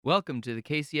Welcome to the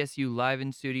KCSU Live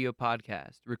in Studio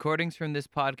podcast. Recordings from this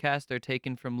podcast are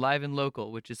taken from Live and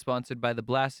Local, which is sponsored by the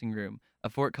Blasting Room, a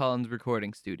Fort Collins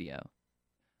recording studio.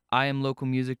 I am local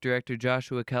music director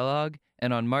Joshua Kellogg,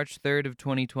 and on March 3rd of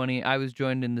 2020, I was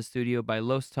joined in the studio by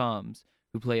Los Toms,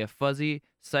 who play a fuzzy,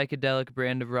 psychedelic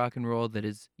brand of rock and roll that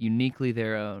is uniquely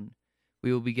their own.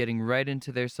 We will be getting right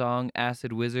into their song,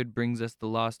 Acid Wizard Brings Us the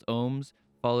Lost Ohms,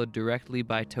 followed directly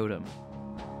by Totem.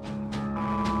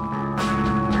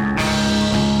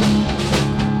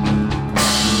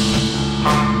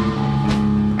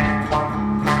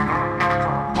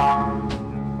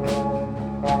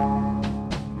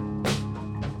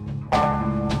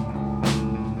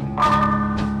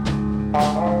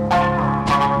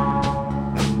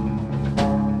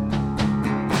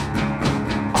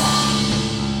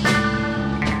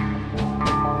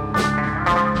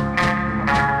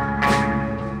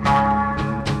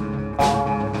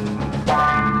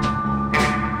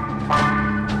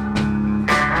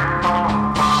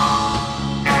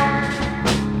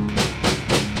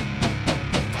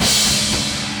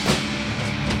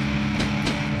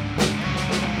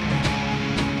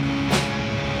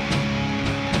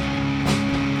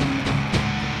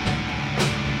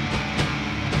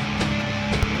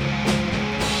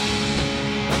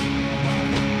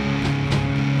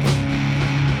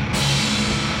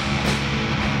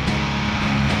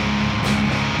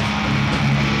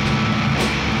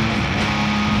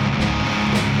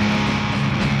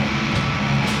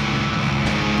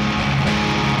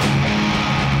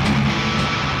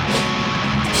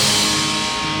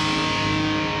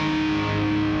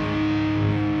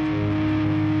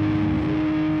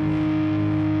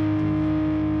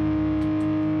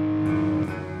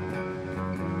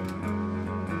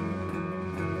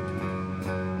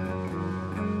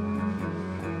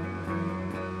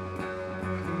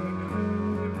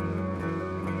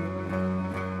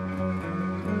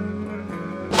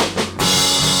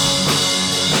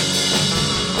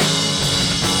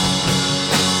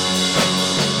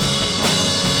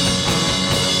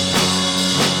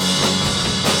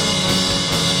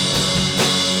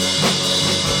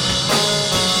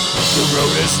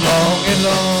 Long and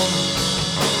long,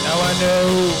 now I know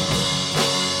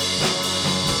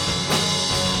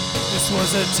this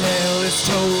was a tale that's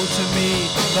told to me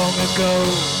long ago.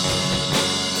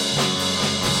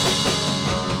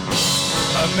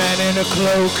 A man in a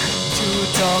cloak, too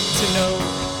dark to know.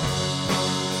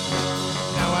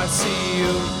 Now I see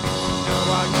you, now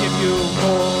I give you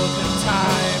more than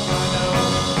time, I know.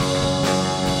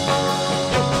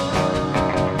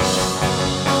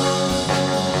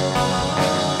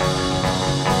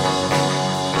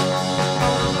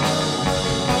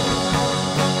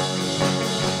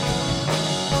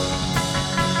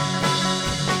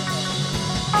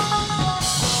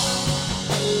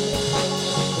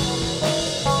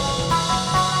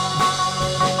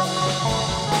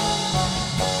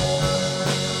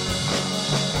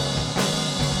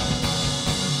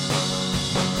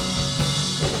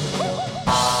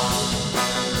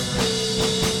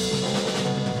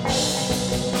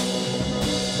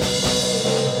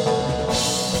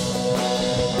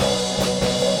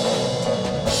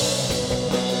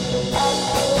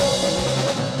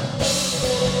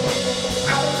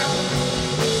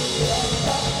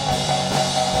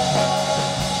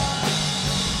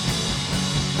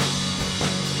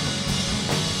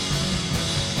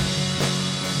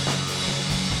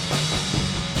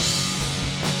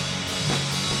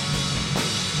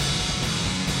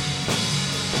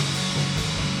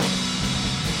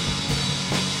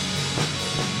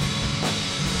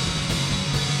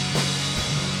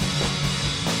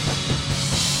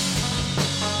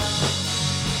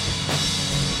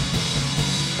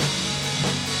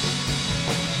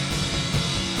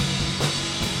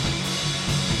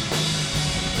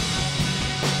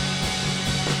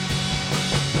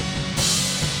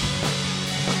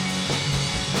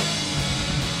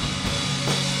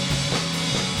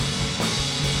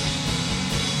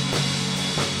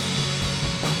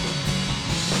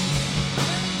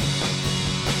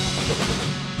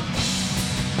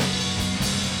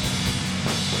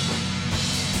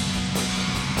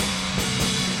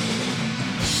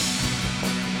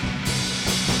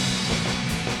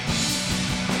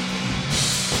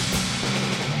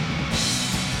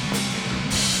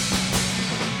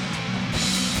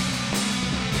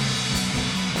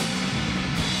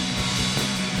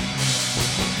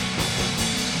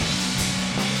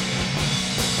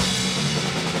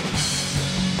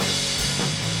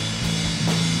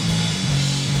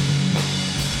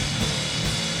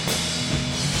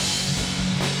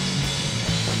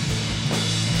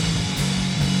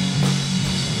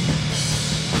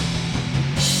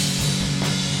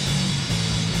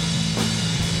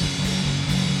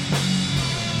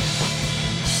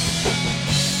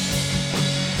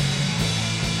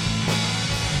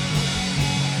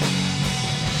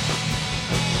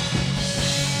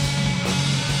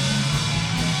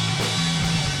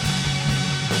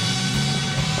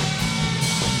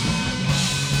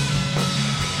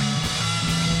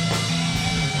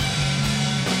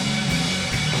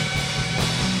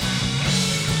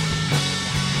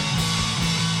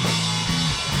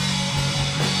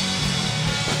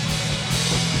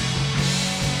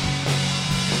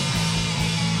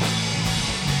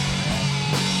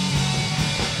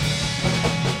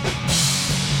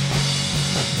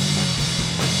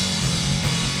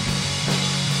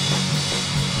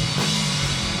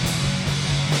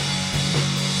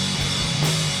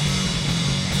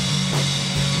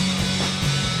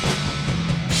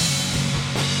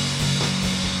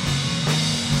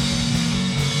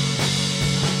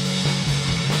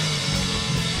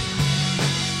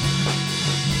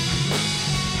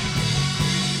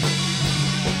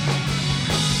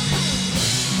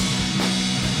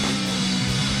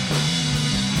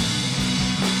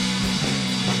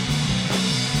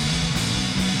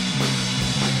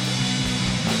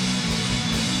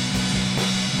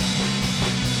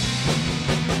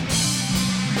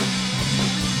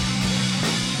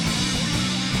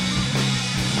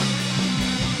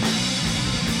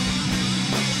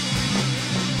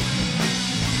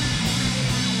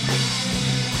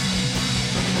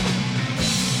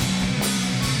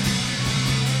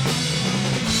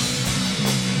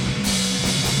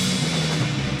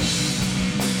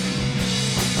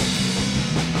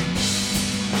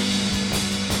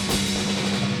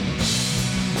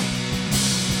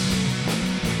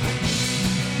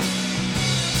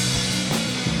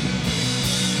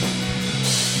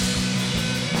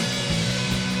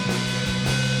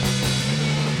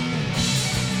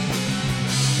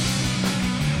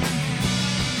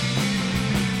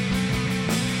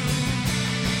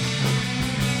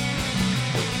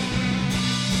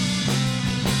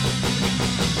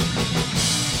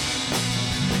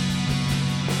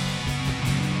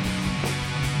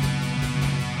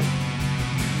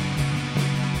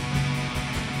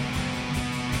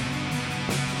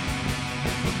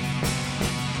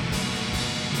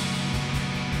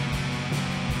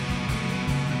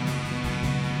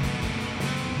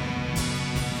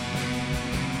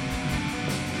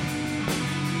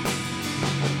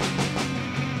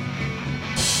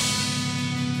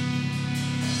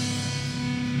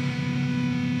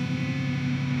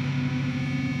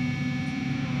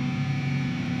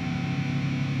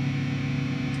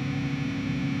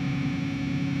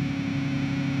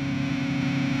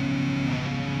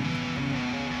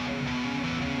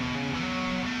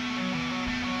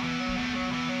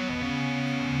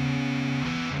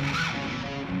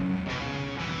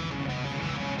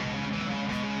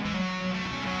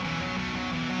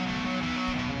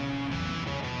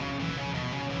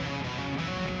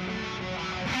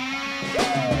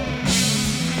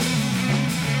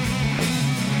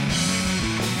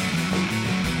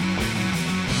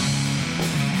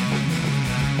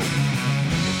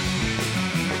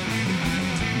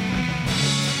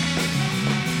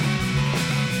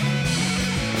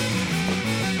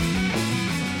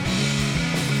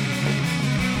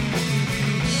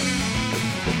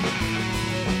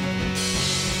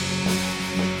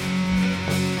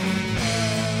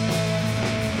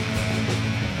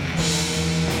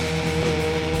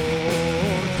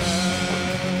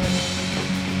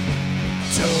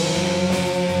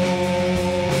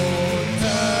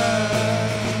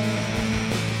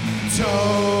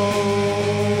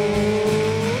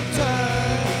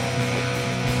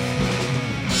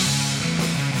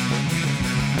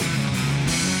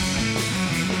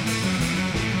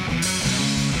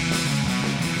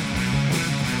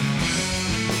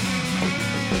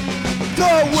 The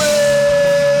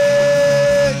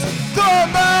wind, the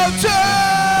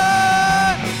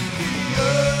mountain, the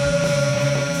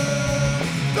earth,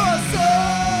 the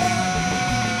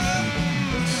sun,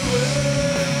 the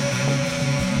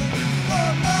wind, the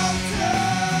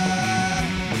mountain,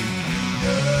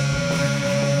 the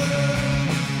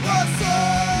earth, the sun.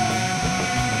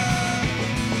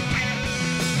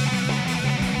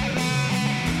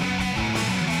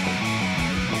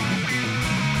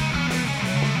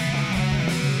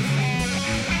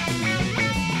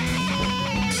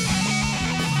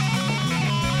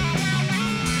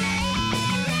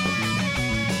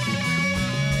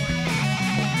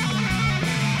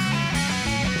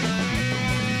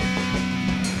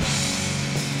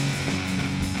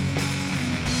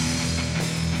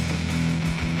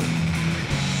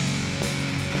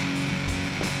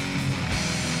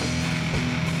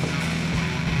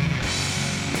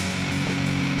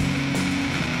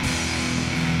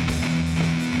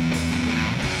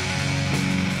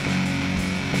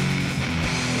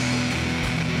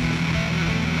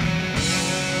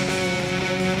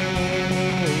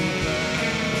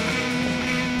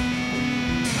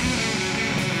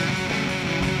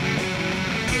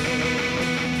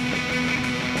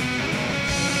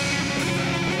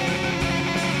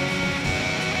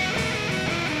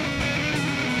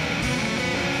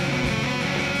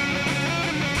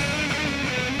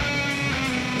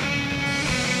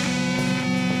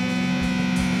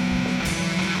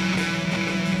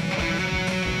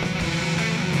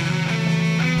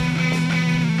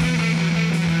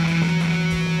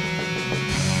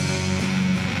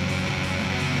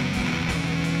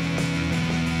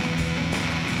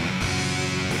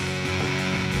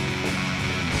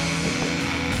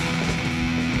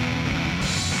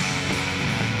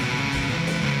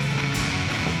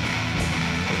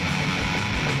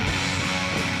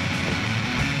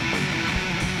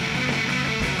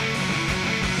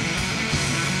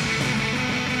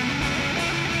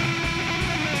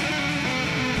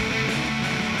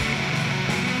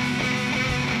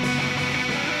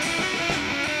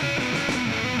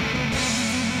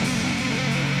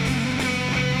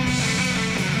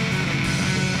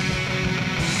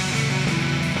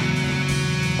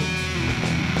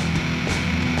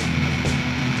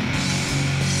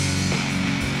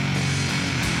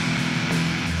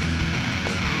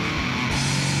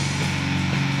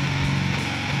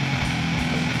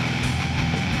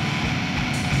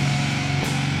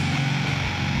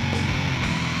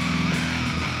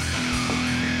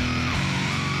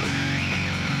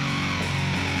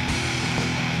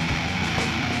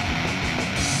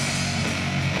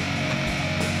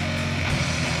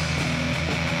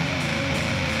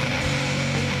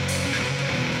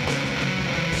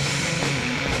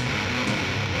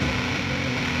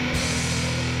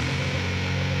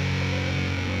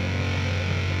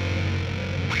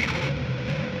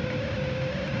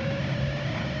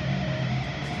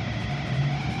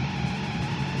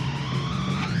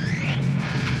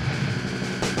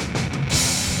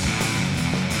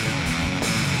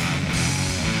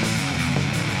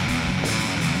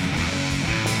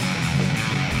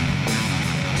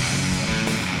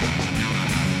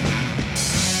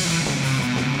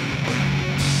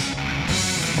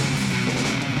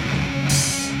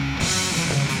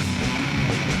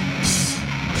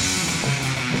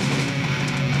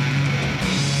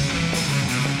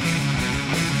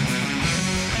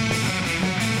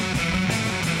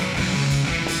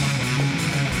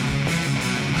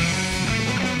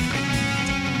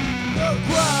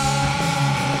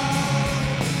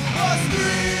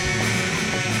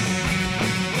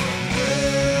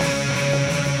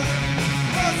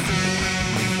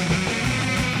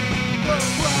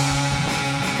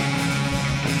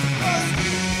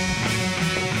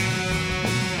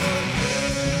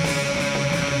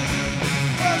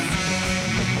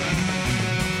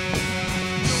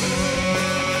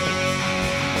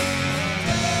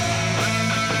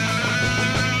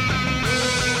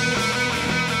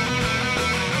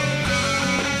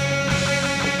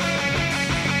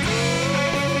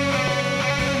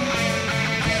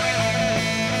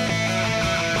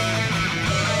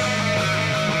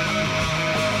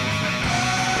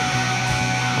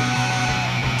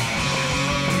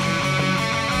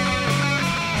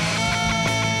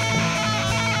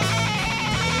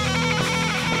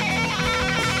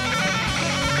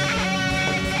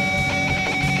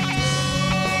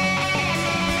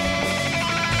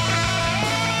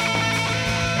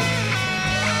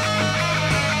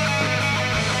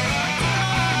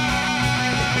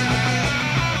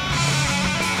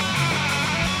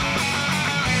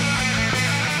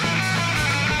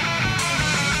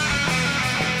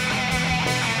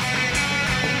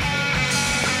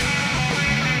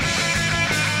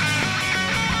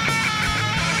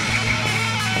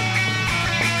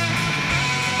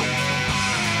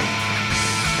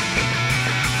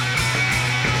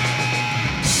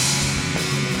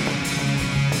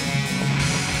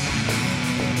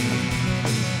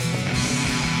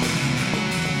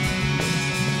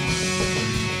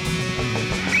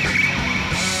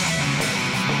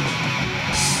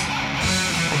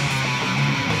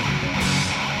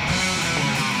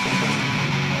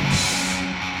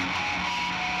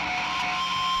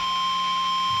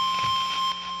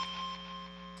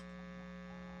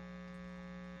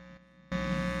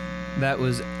 That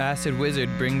was Acid Wizard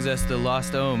brings us the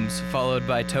Lost Ohms, followed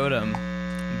by Totem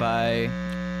by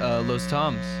Los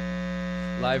Toms,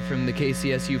 live from the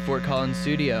KCSU Fort Collins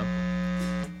studio.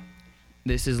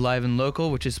 This is Live and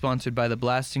Local, which is sponsored by The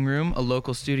Blasting Room, a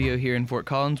local studio here in Fort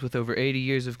Collins with over 80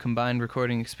 years of combined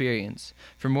recording experience.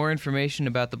 For more information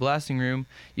about The Blasting Room,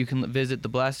 you can visit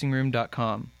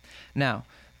theblastingroom.com. Now,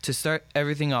 to start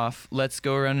everything off, let's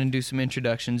go around and do some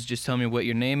introductions. Just tell me what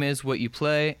your name is, what you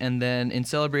play, and then in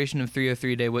celebration of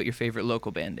 303 Day, what your favorite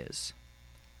local band is.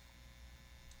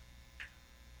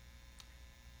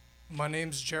 My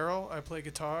name's Gerald. I play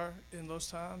guitar in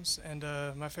Los Toms, and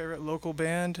my favorite local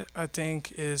band, I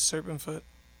think, is Serpentfoot.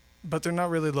 But they're not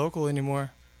really local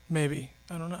anymore. Maybe.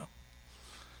 I don't know.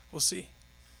 We'll see.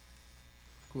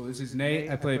 Cool. This is Nate.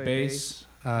 I play bass.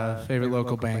 Favorite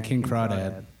local band, King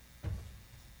Crawdad.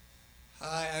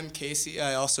 Hi, I'm Casey.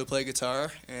 I also play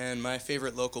guitar, and my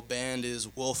favorite local band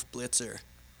is Wolf Blitzer.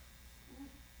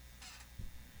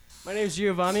 My name's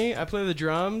Giovanni. I play the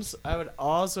drums. I would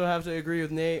also have to agree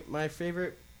with Nate. My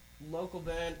favorite local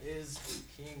band is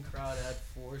King Crawdad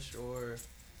for sure.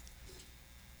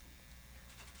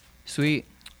 Sweet.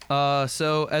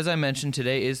 So, as I mentioned,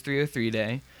 today is 303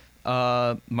 Day,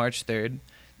 March 3rd.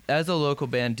 As a local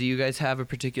band, do you guys have a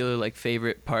particular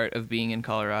favorite part of being in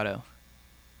Colorado?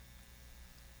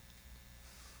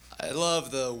 I love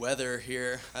the weather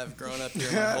here. I've grown up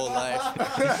here my whole life.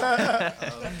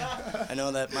 I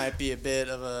know that might be a bit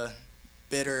of a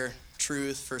bitter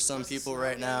truth for some people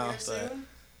right now, but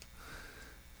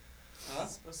Huh?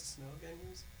 It's supposed to snow again?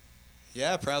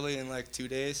 yeah, probably in 2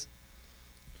 days.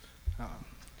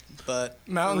 But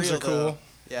Mountains for are real, cool. though,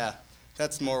 yeah,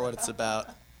 that's more what it's about.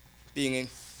 Being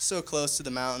so close to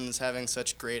the mountains, having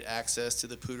such great access to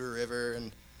the Poudre River,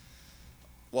 and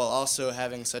while also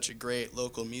having such a great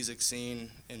local music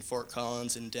scene in Fort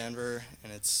Collins and Denver,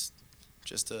 and it's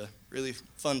just a really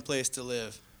fun place to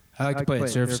live. I like to play at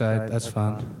Surfside. That's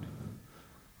fun.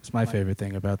 It's my favorite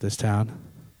thing about this town.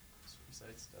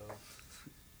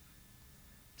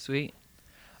 Sweet.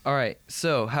 All right.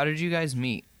 So, how did you guys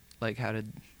meet? How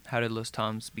did Los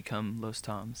Toms become Los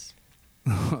Toms?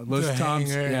 Los Toms.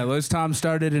 hangar. Yeah, Los Toms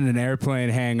started in an airplane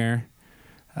hangar.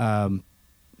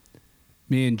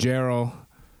 Me and Gerald,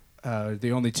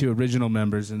 the only two original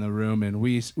members in the room, and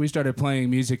we started playing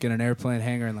music in an airplane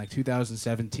hangar in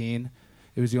 2017.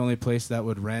 It was the only place that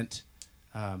would rent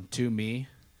to me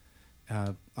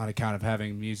on account of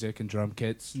having music and drum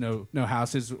kits. No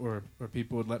houses or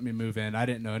people would let me move in. I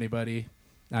didn't know anybody.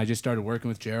 I just started working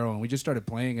with Gerald, and we just started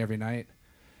playing every night.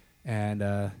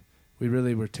 And we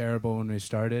really were terrible when we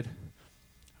started.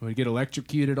 We'd get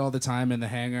electrocuted all the time in the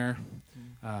hangar.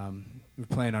 We were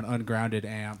playing on ungrounded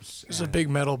amps. It's a big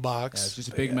metal box. Yeah, it's just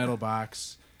a big metal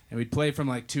box. And we'd play from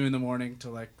 2 in the morning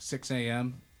till 6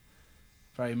 a.m.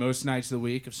 Probably most nights of the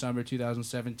week of summer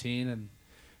 2017. And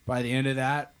by the end of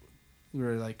that, we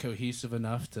were cohesive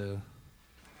enough to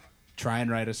try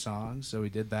and write a song. So we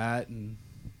did that, and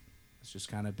it's just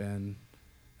kind of been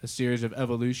a series of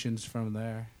evolutions from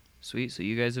there. Sweet. So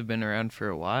you guys have been around for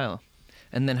a while.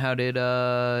 And then how did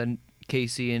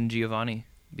Casey and Giovanni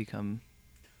become?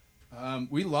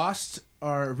 We lost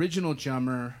our original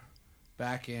drummer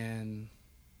back in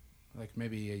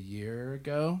maybe a year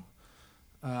ago.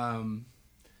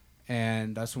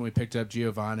 And that's when we picked up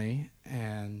Giovanni.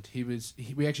 And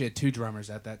we actually had 2 drummers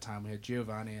at that time. We had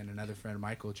Giovanni and another friend,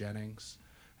 Michael Jennings.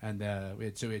 And we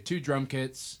had 2 drum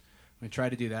kits. We tried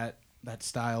to do that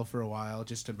style for a while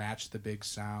just to match the big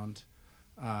sound.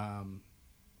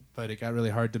 But it got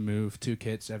really hard to move 2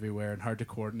 kits everywhere and hard to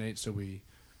coordinate, so we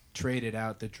traded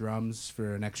out the drums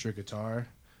for an extra guitar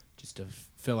just to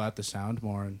fill out the sound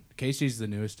more. And Casey's the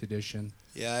newest addition.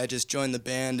 Yeah, I just joined the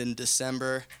band in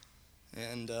December,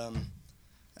 and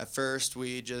at first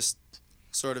we just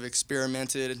sort of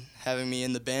experimented having me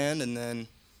in the band, and then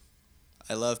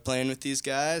I love playing with these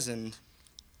guys, and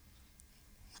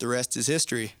the rest is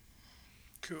history.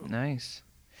 Cool. Nice.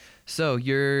 So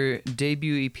your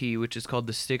debut EP, which is called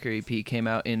the Sticker EP, came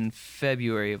out in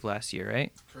February of last year,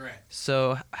 right? Correct.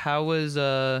 So how was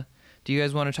do you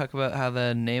guys want to talk about how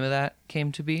the name of that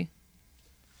came to be?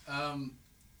 The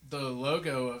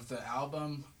logo of the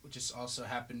album just also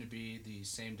happened to be the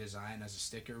same design as a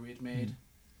sticker we'd made.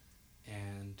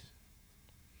 And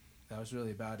that was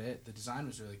really about it. The design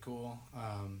was really cool.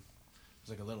 It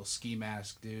was a little ski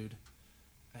mask dude.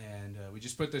 And we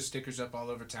just put those stickers up all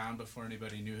over town before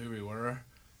anybody knew who we were.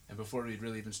 And before we'd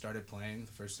really even started playing,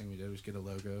 the first thing we did was get a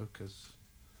logo because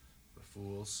we're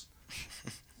fools.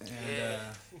 And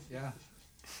yeah.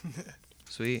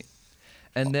 Sweet.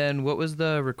 And then what was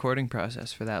the recording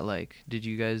process for that like? Did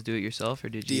you guys do it yourself or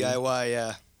did you? DIY,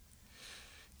 yeah.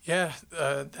 Yeah,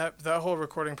 that whole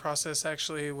recording process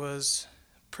actually was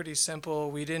pretty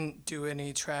simple. We didn't do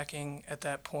any tracking at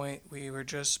that point. We were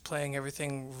just playing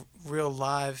everything real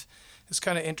live. It's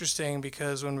kind of interesting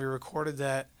because when we recorded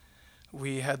that,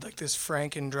 we had like this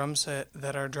Franken drum set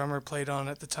that our drummer played on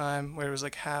at the time, where it was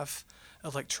like half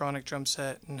electronic drum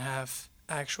set and half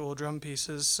actual drum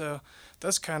pieces. So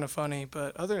that's kind of funny.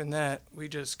 But other than that, we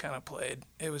just kind of played.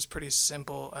 It was pretty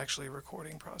simple, actually,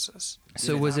 recording process.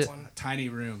 So was it Tiny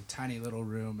little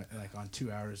room, like on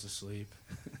 2 hours of sleep.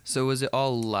 so was it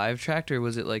all live tracked, or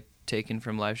was it like taken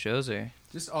from live shows, or?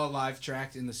 Just all live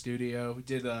tracked in the studio. We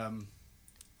did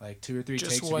like 2 or 3 takes.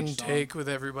 Just of one each song. take with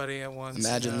everybody at once.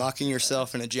 Imagine locking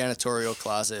yourself in a janitorial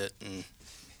closet and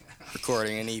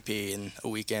recording an EP in a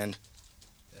weekend.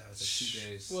 Yeah, it was like 2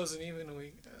 days. Wasn't even a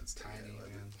week. That's Tiny, man.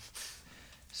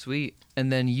 Sweet.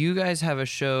 And then you guys have a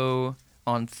show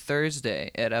on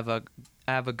Thursday at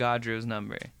Avogadro's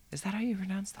Number. Is that how you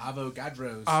pronounce that?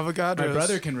 Avogadros. Avogadros. My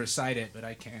brother can recite it, but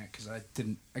I can't because I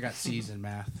got C's in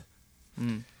math.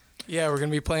 Mm. Yeah, we're gonna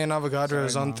be playing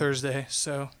Avogadros Sorry, on Mom. Thursday.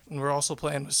 So, and we're also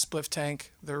playing with Spliff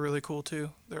Tank. They're really cool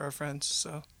too. They're our friends,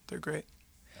 so they're great.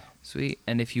 Sweet.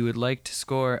 And if you would like to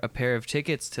score a pair of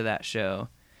tickets to that show,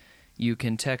 you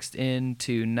can text in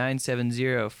to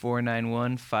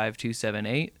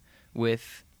 970-491-5278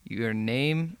 with your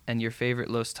name and your favorite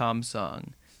Los Toms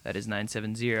song. That is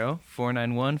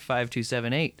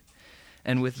 970-491-5278.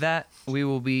 And with that, we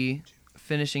will be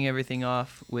finishing everything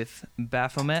off with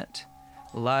Baphomet,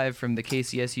 live from the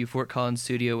KCSU Fort Collins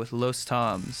studio with Los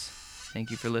Toms.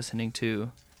 Thank you for listening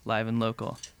to Live and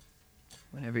Local.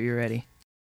 Whenever you're ready.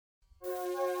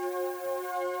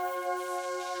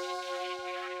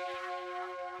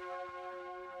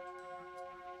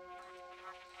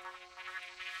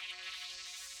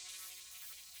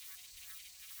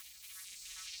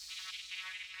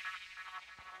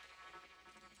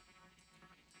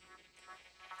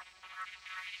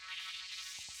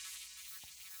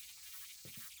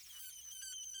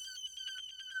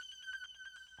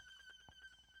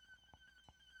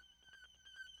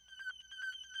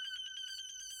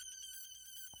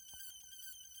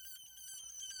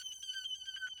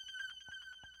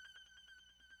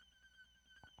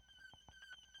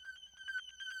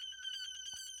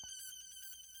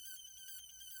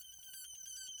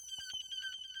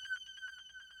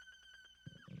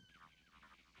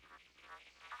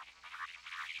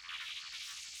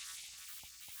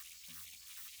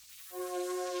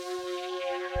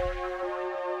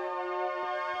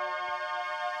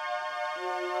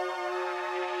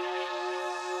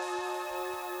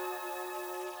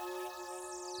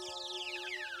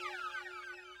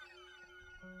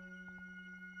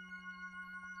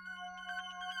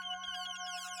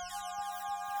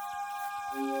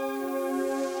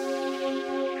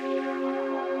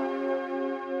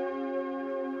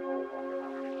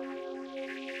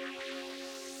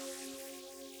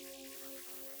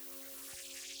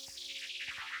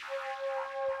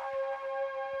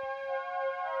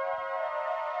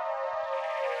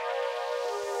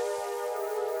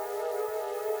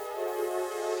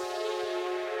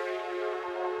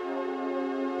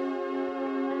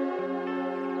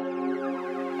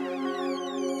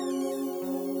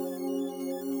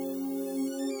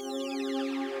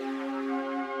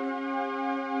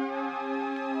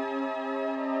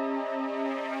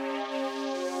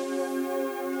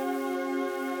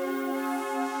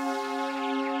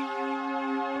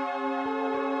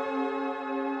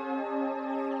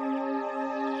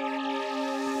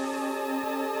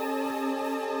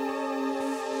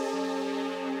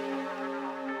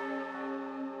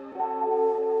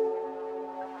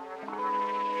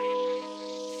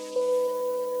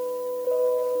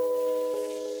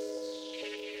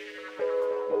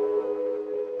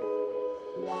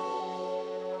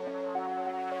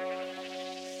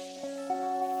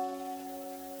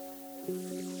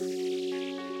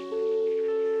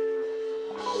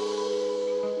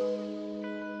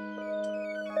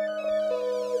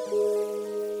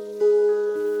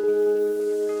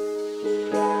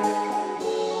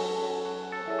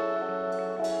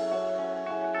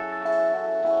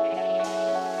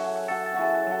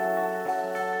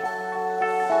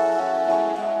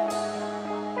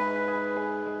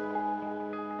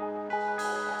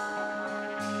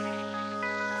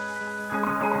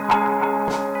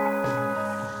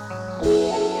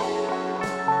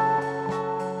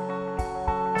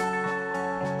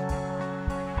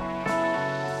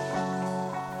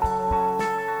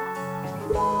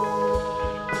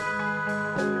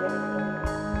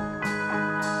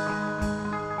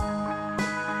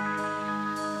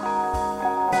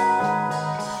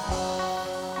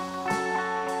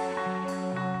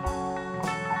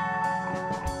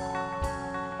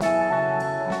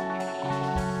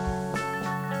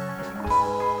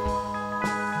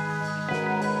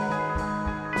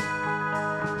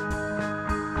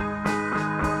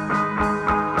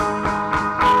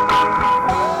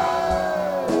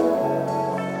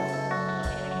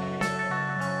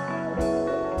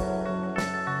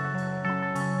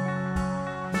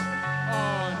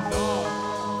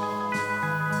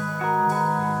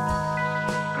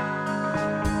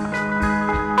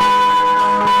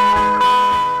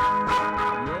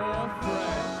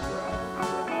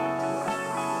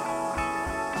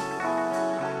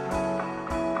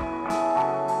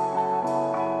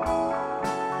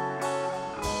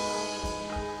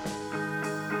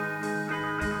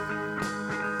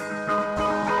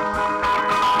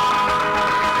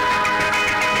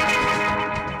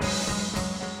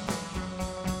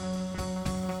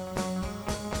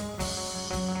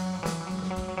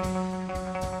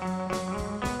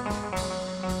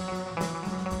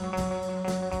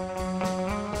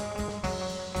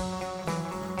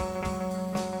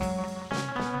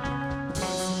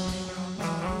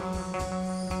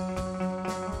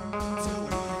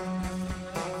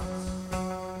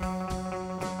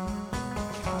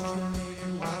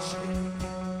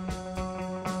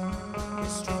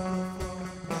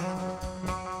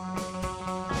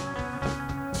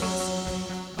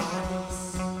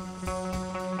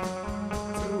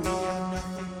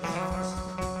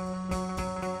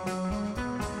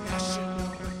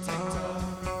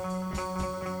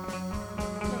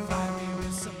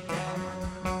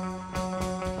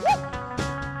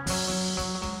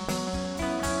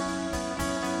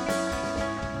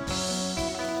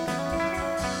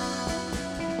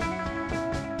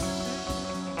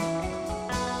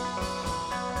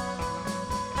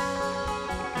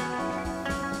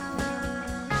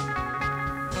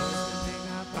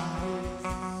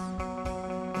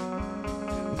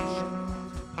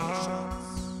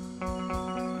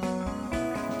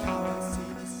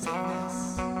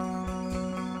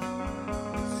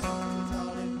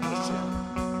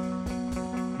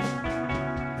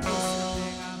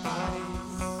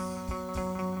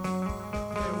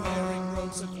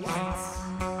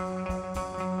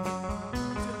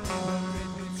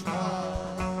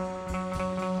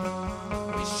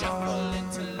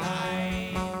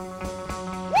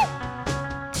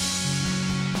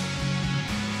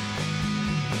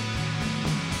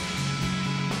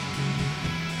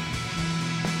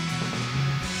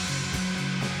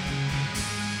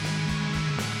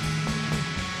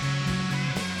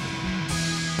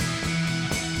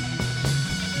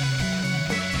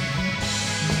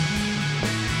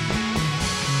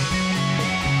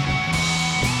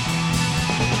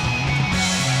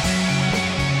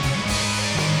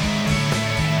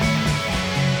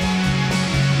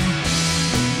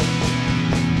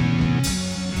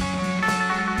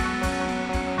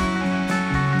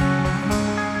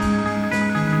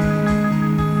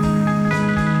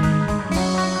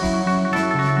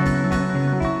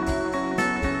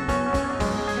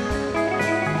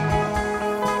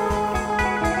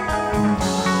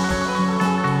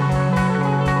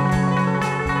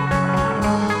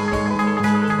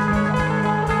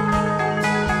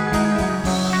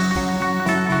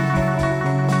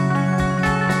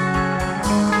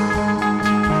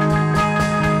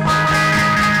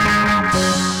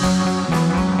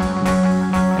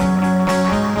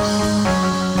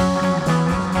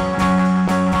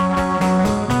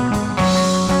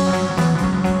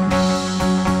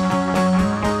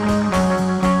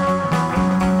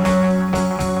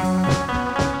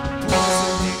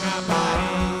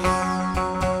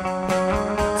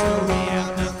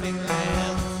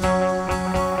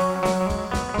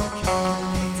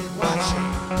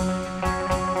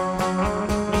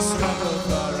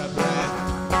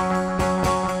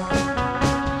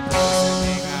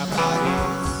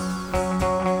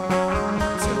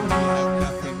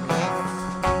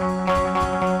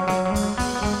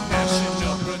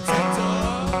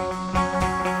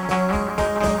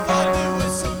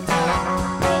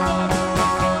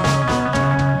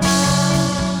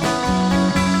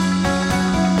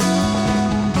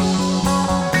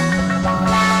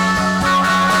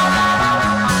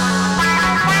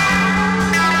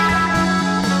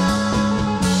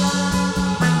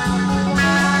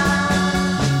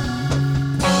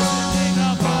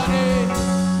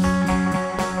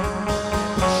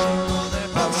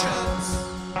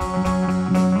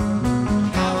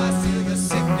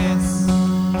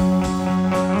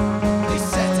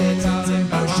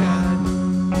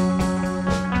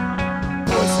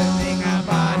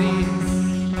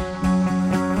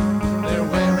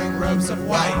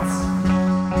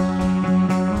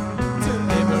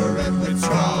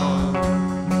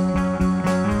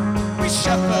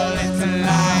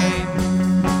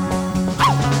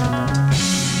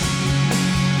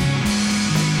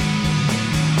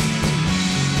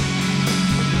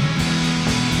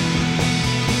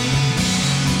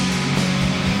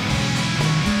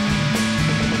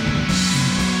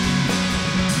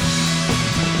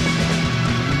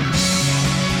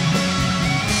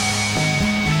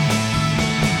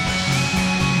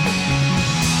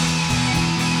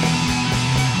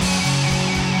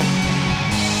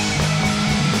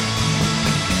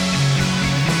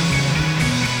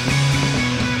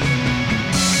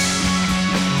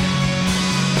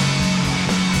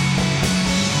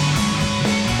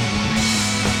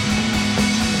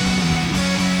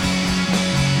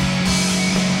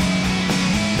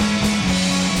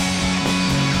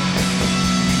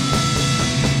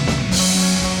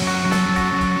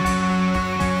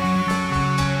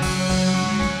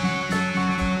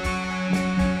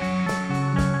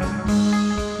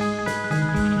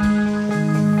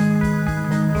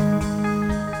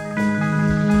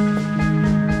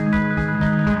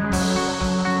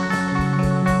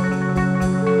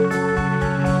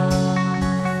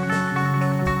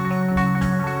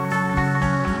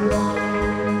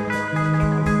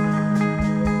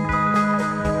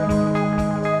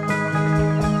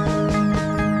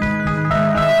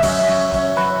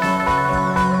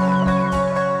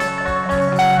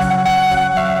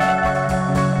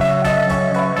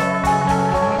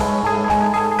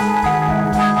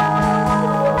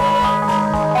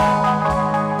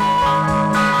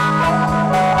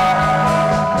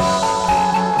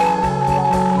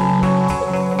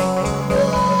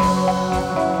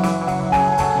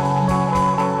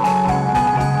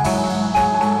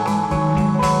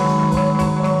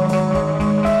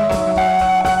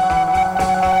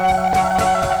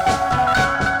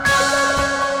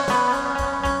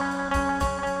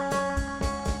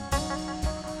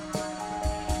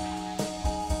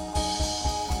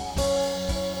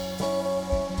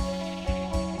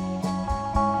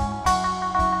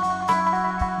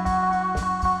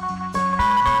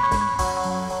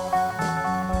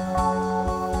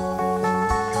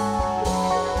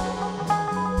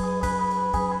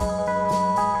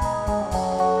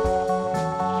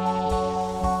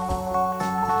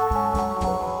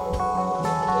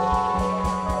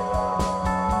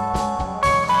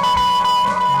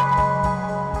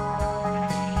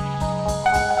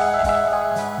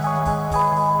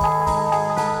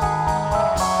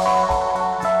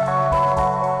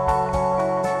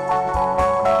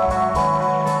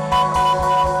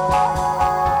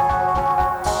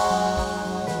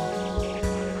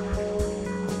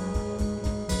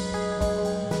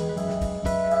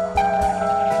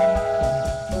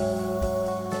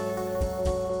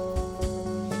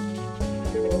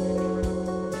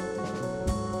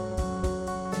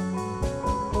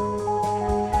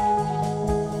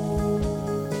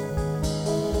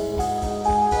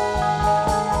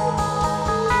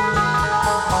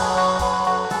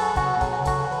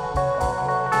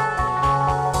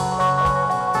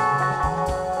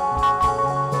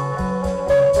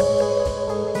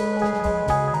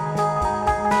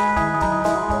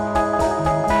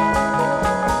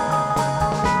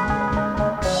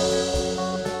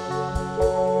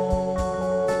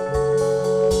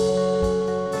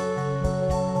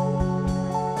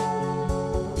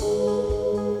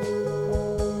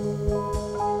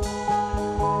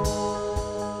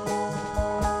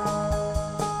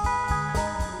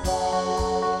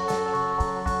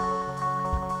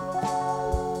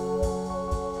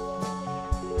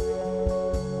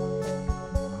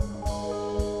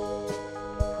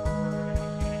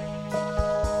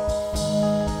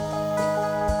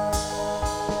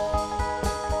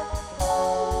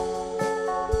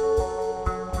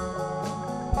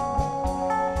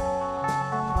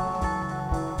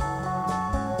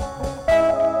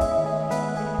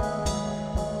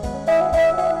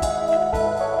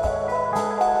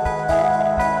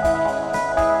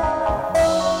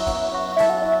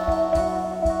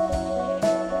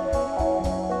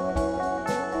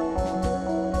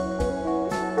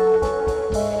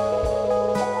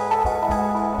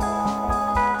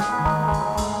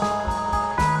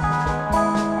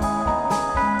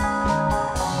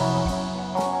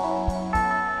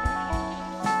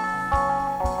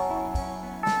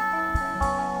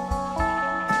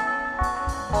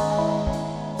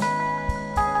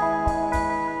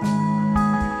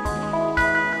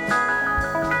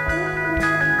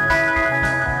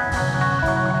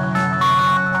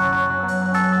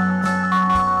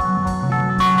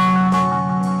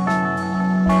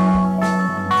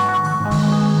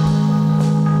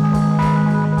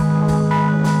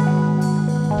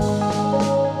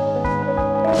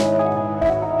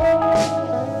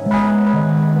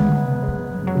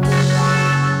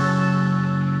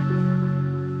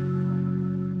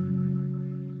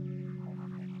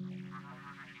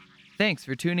 Thanks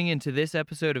for tuning in to this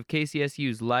episode of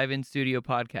KCSU's Live in Studio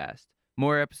podcast.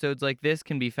 More episodes like this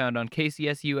can be found on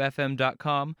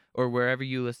kcsufm.com or wherever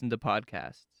you listen to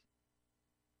podcasts.